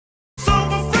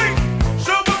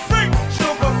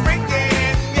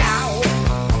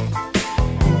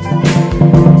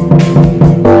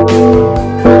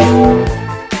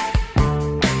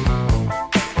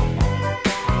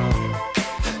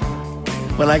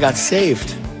got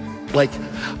saved, like,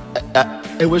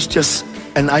 it was just,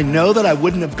 and I know that I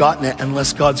wouldn't have gotten it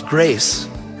unless God's grace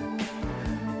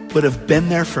would have been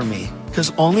there for me,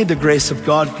 because only the grace of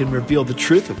God can reveal the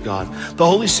truth of God. The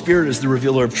Holy Spirit is the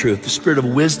revealer of truth, the spirit of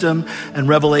wisdom and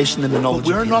revelation and the knowledge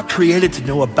of Him. We're not created to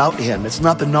know about Him. It's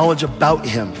not the knowledge about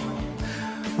Him.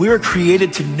 We are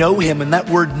created to know Him, and that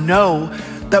word know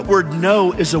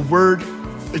is a word,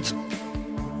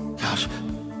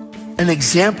 an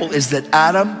example is that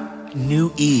Adam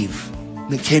knew Eve, and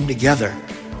they came together.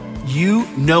 You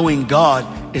knowing God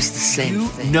is the same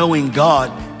thing. You knowing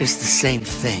God is the same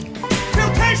thing.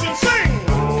 Temptation, sing!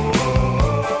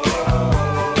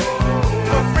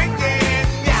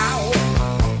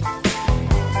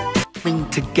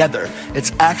 Together.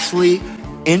 It's actually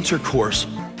intercourse.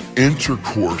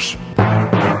 Intercourse.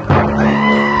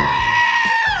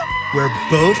 Where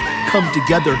both come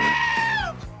together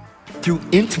through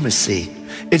intimacy.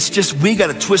 It's just we got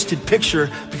a twisted picture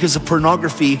because of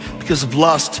pornography, because of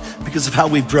lust, because of how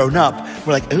we've grown up.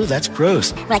 We're like, oh, that's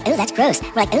gross. We're like, oh, that's gross.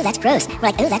 We're like, oh, that's gross. We're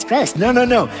like, oh, that's gross. No, no,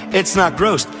 no. It's not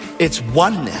gross. It's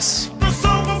oneness.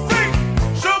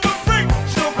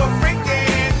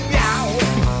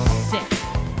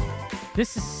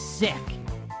 This is sick.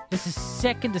 This is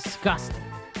sick and disgusting.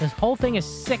 This whole thing is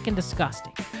sick and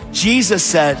disgusting. Jesus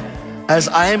said, as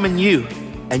I am in you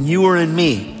and you are in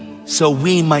me, so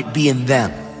we might be in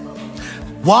them.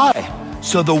 Why?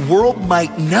 So the world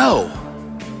might know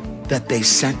that they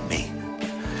sent me.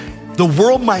 The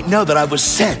world might know that I was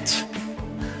sent.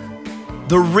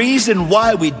 The reason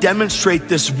why we demonstrate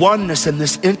this oneness and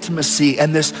this intimacy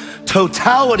and this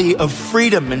totality of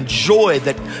freedom and joy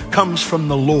that comes from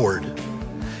the Lord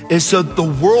is so the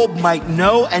world might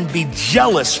know and be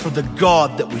jealous for the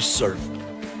God that we serve.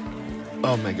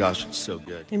 Oh my gosh, it's so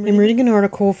good. I'm reading an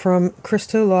article from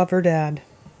Cristo La Verdad,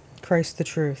 Christ the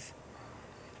Truth.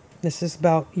 This is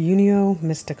about Unio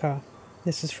Mystica.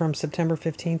 This is from September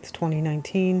 15th,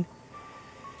 2019.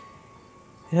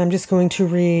 And I'm just going to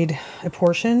read a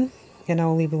portion, and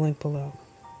I'll leave a link below.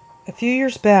 A few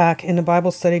years back, in a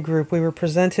Bible study group, we were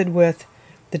presented with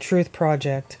the Truth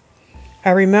Project.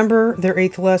 I remember their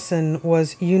 8th lesson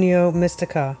was Unio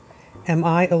Mystica. Am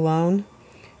I alone?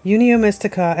 Unio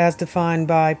Mystica, as defined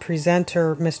by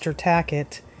presenter Mr.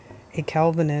 Tackett, a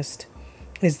Calvinist,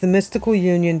 is the mystical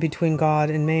union between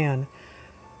God and man.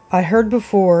 I heard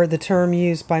before the term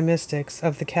used by mystics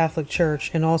of the Catholic Church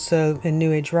and also in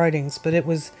New Age writings, but it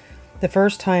was the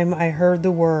first time I heard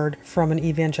the word from an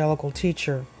evangelical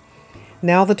teacher.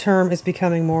 Now the term is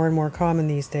becoming more and more common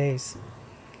these days.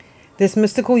 This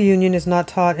mystical union is not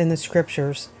taught in the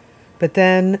scriptures, but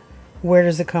then where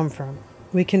does it come from?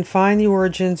 We can find the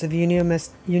origins of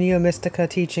Unio Mystica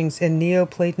teachings in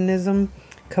Neoplatonism,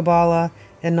 Kabbalah,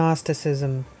 and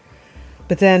Gnosticism.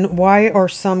 But then, why are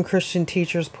some Christian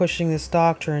teachers pushing this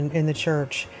doctrine in the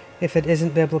church if it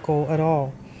isn't biblical at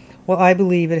all? Well, I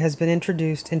believe it has been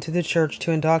introduced into the church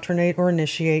to indoctrinate or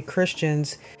initiate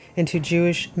Christians into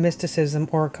Jewish mysticism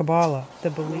or Kabbalah.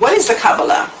 What is the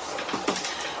Kabbalah?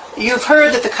 You've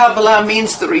heard that the Kabbalah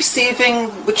means the receiving,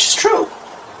 which is true.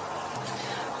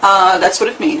 That's what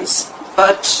it means,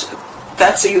 but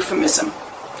that's a euphemism.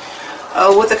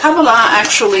 What the Kabbalah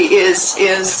actually is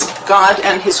God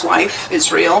and his wife,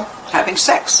 Israel, having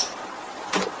sex.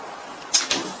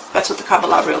 That's what the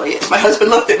Kabbalah really is. My husband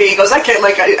looked at me, he goes, I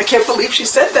can't believe she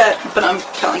said that. But I'm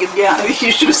telling him, yeah,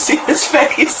 you should have seen his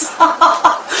face.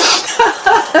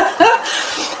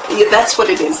 Yeah, that's what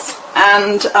it is.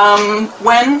 And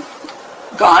when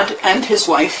God and his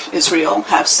wife, Israel,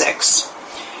 have sex,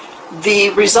 the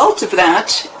result of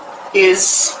that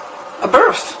is a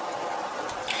birth.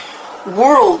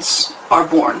 Worlds are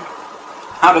born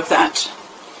out of that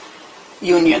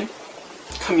union,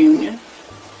 communion,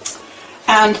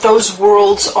 and those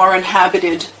worlds are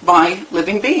inhabited by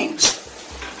living beings,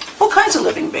 all kinds of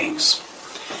living beings,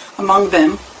 among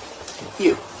them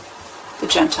you, the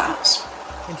Gentiles.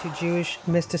 Into Jewish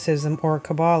mysticism or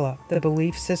Kabbalah, the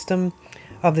belief system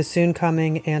of the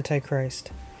soon-coming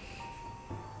Antichrist.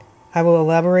 I will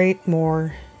elaborate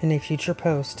more in a future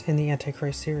post in the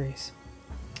Antichrist series.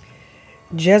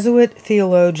 Jesuit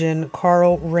theologian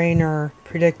Karl Rahner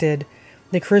predicted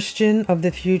the Christian of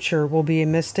the future will be a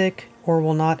mystic or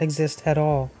will not exist at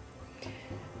all.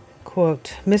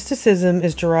 Quote, mysticism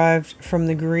is derived from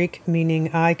the Greek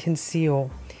meaning I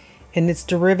conceal, and its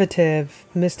derivative,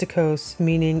 mystikos,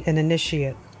 meaning an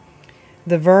initiate.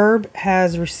 The verb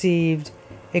has received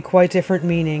a quite different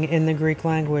meaning in the Greek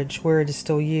language where it is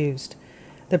still used.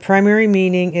 The primary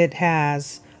meaning it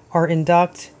has are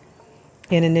induct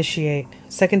and initiate.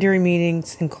 Secondary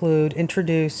meanings include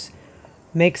introduce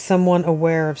make someone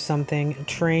aware of something,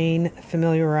 train,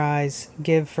 familiarize,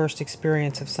 give first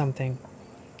experience of something.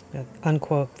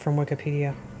 Unquote from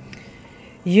Wikipedia.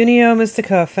 Unio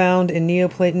Mystica, found in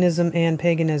Neoplatonism and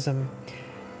paganism.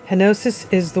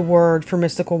 Henosis is the word for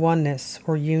mystical oneness,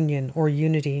 or union, or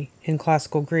unity in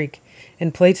classical Greek.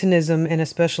 In Platonism, and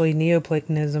especially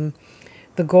Neoplatonism,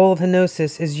 the goal of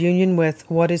Henosis is union with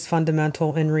what is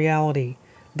fundamental in reality,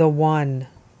 the one,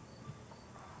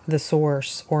 the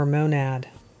source, or monad.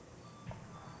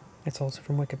 It's also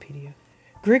from Wikipedia.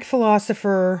 Greek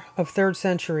philosopher of 3rd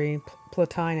century,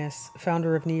 Plotinus,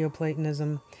 founder of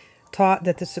Neoplatonism, taught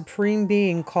that the supreme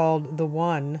being called the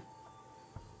One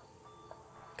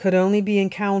could only be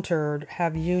encountered,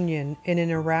 have union, in an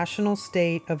irrational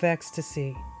state of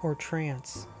ecstasy or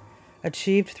trance,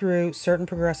 achieved through certain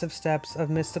progressive steps of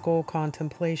mystical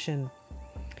contemplation.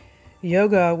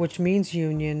 Yoga, which means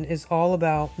union, is all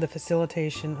about the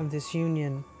facilitation of this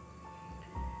union.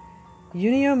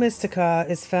 Unio Mystica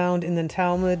is found in the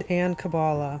Talmud and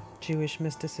Kabbalah, Jewish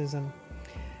mysticism.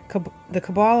 The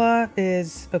Kabbalah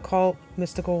is occult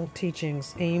mystical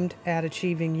teachings aimed at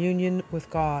achieving union with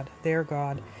God, their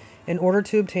God, in order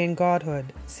to obtain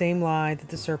godhood, same lie that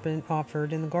the serpent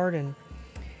offered in the garden.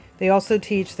 They also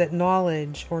teach that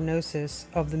knowledge, or gnosis,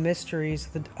 of the mysteries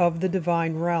of the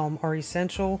divine realm are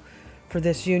essential for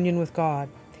this union with God,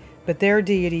 but their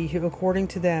deity, who according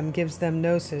to them gives them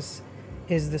gnosis,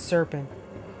 is the serpent.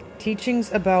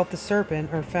 Teachings about the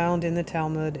serpent are found in the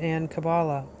Talmud and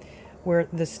Kabbalah, where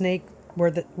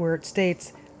it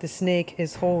states the snake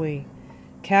is holy.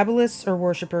 Kabbalists are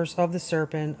worshippers of the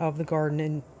serpent of the garden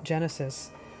in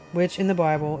Genesis, which in the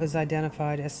Bible is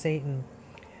identified as Satan.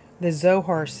 The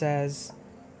Zohar says,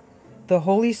 "The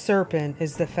holy serpent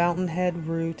is the fountainhead,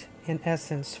 root, and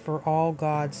essence for all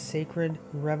God's sacred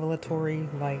revelatory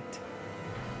light."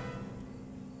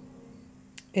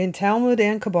 In Talmud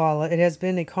and Kabbalah, it has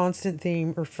been a constant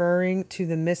theme referring to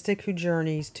the mystic who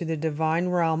journeys to the divine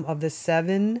realm of the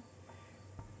 7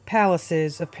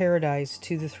 palaces of paradise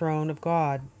to the throne of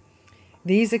God.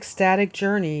 These ecstatic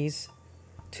journeys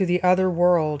to the other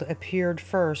world appeared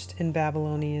first in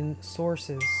Babylonian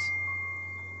sources.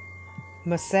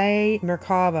 Masai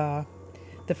Merkava,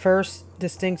 the first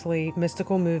distinctly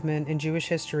mystical movement in Jewish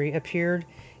history, appeared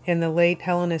in the late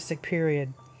Hellenistic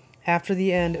period, after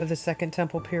the end of the Second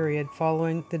Temple period,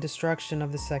 following the destruction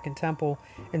of the Second Temple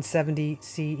in 70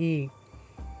 CE.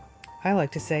 I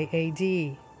like to say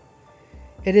AD.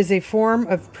 It is a form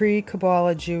of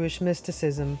pre-Kabbalah Jewish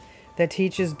mysticism that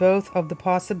teaches both of the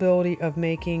possibility of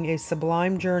making a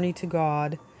sublime journey to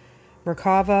God.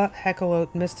 Merkava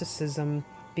Hekkelot mysticism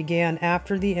began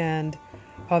after the end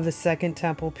of the Second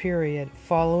Temple period,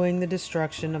 following the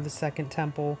destruction of the Second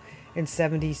Temple in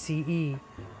 70 CE,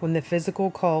 when the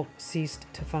physical cult ceased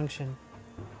to function.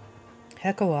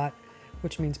 Hekkelot,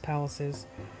 which means palaces,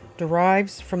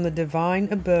 derives from the divine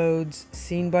abodes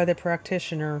seen by the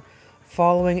practitioner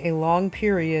following a long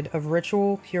period of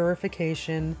ritual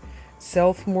purification,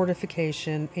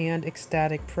 self-mortification, and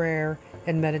ecstatic prayer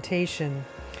and meditation.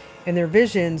 In their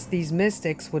visions, these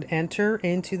mystics would enter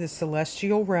into the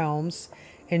celestial realms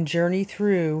and journey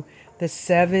through the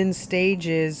 7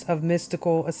 stages of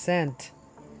mystical ascent,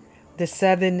 the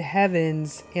 7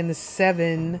 heavens, and the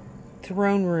 7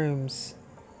 throne rooms.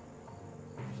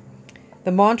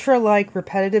 The mantra-like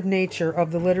repetitive nature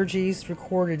of the liturgies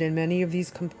recorded in many of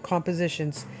these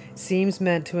compositions seems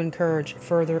meant to encourage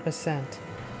further ascent.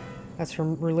 That's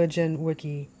from Religion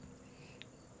Wiki.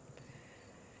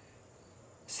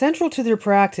 Central to their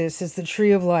practice is the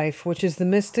Tree of Life, which the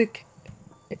mystic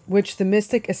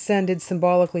ascended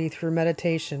symbolically through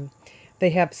meditation.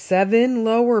 They have 7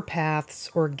 lower paths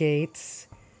or gates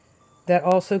that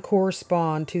also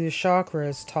correspond to the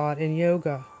chakras taught in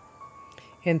yoga,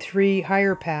 and 3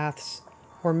 higher paths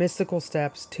or mystical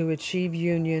steps to achieve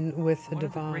union with the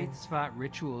divine. One of the great Tzvat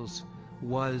rituals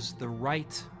was the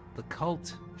rite, the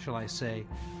cult, shall I say,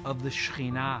 of the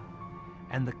Shekhinah,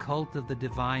 and the cult of the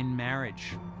divine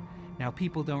marriage. Now,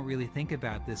 people don't really think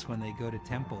about this when they go to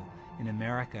temple in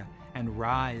America and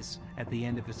rise at the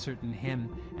end of a certain hymn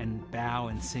and bow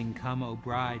and sing, "Come, O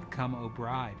bride, come, O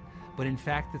bride." But in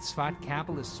fact, the Tzvat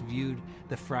Kabbalists viewed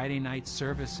the Friday night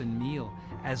service and meal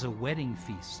as a wedding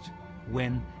feast,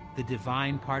 when the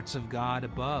divine parts of God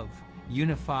above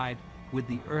unified with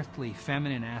the earthly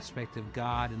feminine aspect of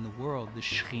God in the world, the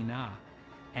Shekhinah,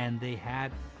 and they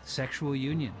had sexual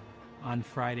union on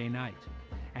Friday night.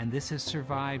 And this has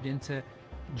survived into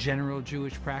general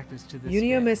Jewish practice to this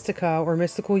Unio day. Mystica, or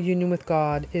mystical union with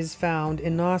God, is found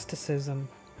in Gnosticism.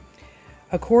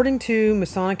 According to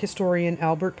Masonic historian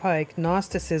Albert Pike,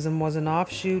 Gnosticism was an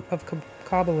offshoot of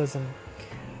Kabbalism.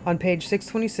 On page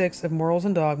 626 of Morals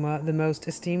and Dogma, the most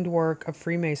esteemed work of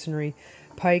Freemasonry,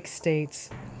 Pike states,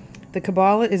 "The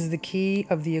Kabbalah is the key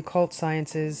of the occult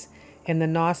sciences, and the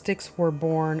Gnostics were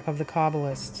born of the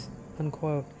Kabbalists."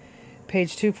 Unquote.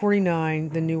 Page 249,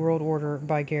 The New World Order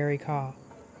by Gary Kah.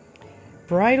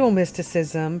 Bridal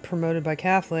mysticism, promoted by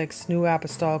Catholics, New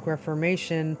Apostolic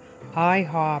Reformation,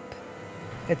 IHOP,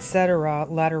 etc.,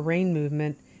 Latter Rain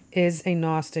movement, is a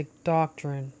Gnostic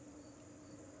doctrine.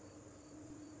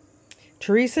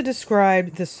 Teresa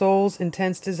described the soul's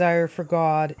intense desire for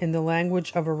God in the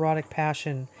language of erotic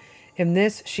passion. In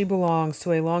this, she belongs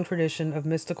to a long tradition of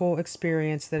mystical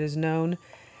experience that is known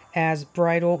as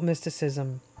bridal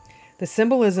mysticism. The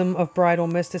symbolism of bridal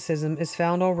mysticism is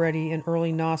found already in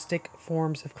early Gnostic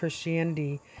forms of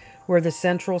Christianity, where the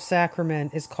central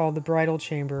sacrament is called the bridal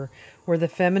chamber, where the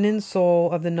feminine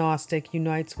soul of the Gnostic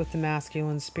unites with the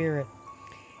masculine spirit,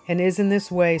 and is in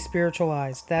this way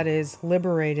spiritualized, that is,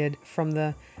 liberated from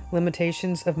the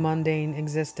limitations of mundane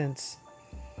existence.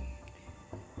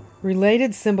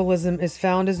 Related symbolism is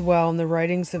found as well in the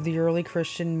writings of the early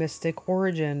Christian mystic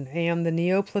Origen and the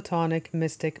Neoplatonic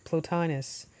mystic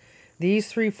Plotinus. These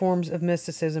three forms of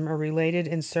mysticism are related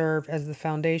and serve as the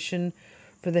foundation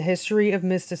for the history of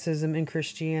mysticism in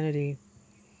Christianity.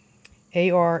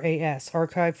 ARAS,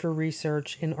 Archive for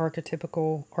Research in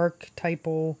Archetypal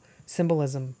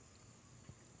Symbolism.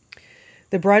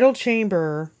 The bridal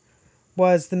chamber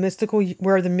was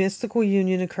where the mystical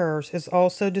union occurs, is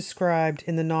also described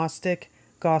in the Gnostic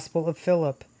Gospel of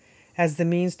Philip as the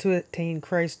means to attain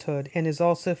Christhood, and is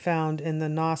also found in the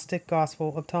Gnostic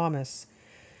Gospel of Thomas.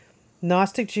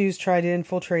 Gnostic Jews tried to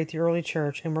infiltrate the early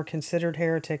church and were considered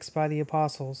heretics by the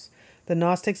apostles. The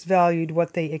Gnostics valued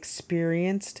what they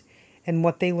experienced and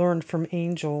what they learned from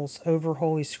angels over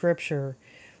Holy Scripture.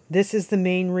 This is the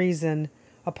main reason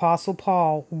Apostle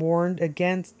Paul warned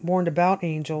about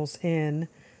angels in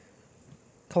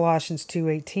Colossians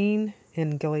 2:18,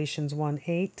 in Galatians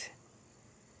 1:8,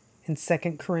 and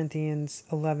 2 Corinthians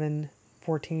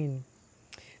 11:14.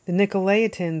 The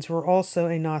Nicolaitans were also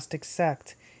a Gnostic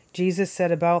sect. Jesus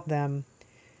said about them,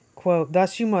 quote,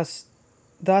 Thus you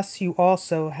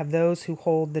also have those who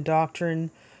hold the doctrine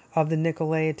of the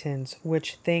Nicolaitans,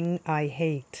 which thing I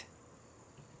hate."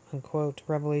 Unquote.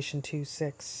 Revelation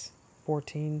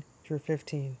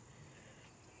 2:6-14-15.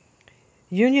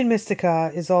 Union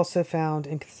Mystica is also found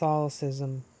in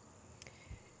Catholicism.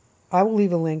 I will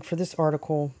leave a link for this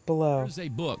article below. There's a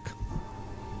book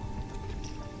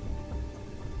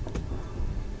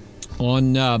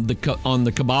on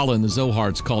the Kabbalah and the Zohar.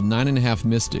 It's called 9.5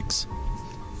 Mystics.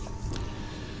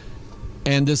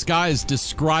 And this guy is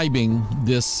describing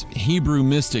this Hebrew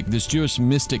mystic, this Jewish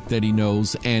mystic that he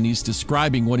knows, and he's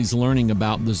describing what he's learning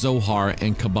about the Zohar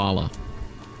and Kabbalah.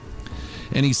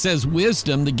 And he says,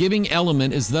 wisdom, the giving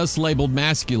element, is thus labeled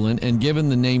masculine and given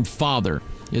the name father.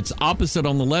 Its opposite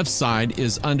on the left side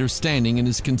is understanding and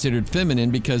is considered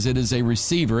feminine because it is a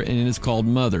receiver, and it is called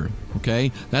mother.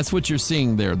 Okay? That's what you're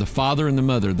seeing there, the father and the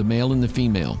mother, the male and the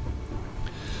female.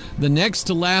 The next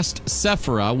to last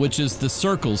Sephirah, which is the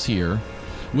circles here,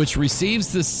 which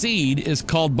receives the seed, is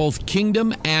called both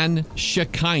kingdom and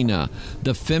Shekinah,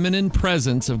 the feminine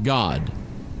presence of God.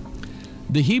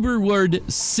 The Hebrew word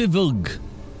sivug,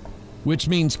 which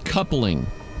means coupling,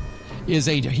 is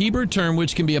a Hebrew term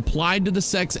which can be applied to the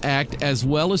sex act as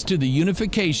well as to the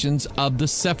unifications of the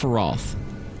Sephiroth,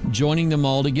 joining them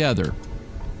all together.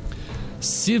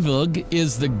 Sivug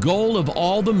is the goal of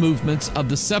all the movements of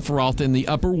the Sephiroth in the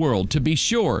upper world. To be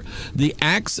sure, the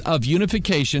acts of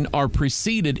unification are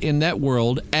preceded in that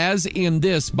world, as in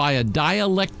this, by a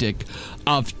dialectic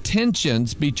of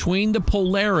tensions between the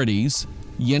polarities,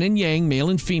 yin and yang, male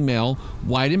and female,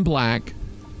 white and black,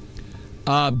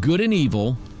 good and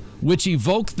evil, which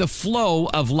evoke the flow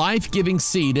of life-giving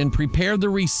seed and prepare the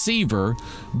receiver,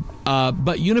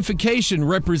 but unification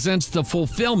represents the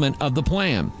fulfillment of the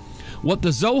plan. What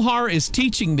the Zohar is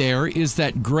teaching there is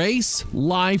that grace,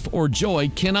 life, or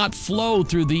joy cannot flow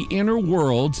through the inner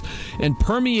worlds and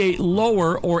permeate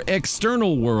lower or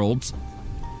external worlds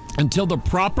until the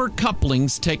proper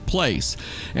couplings take place.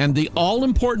 And the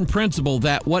all-important principle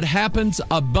that what happens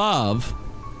above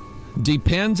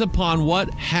depends upon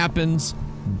what happens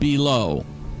below.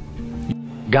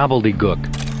 Gobbledygook.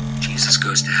 Jesus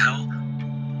goes to hell.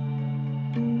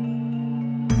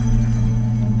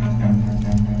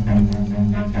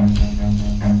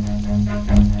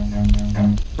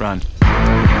 Run.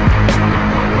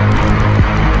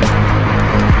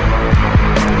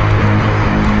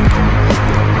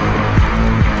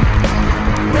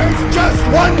 There's just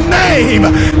one name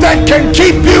that can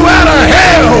keep you out of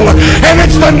hell, and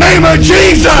it's the name of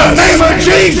Jesus. The name of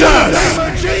Jesus.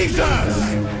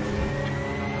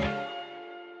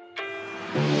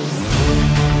 you.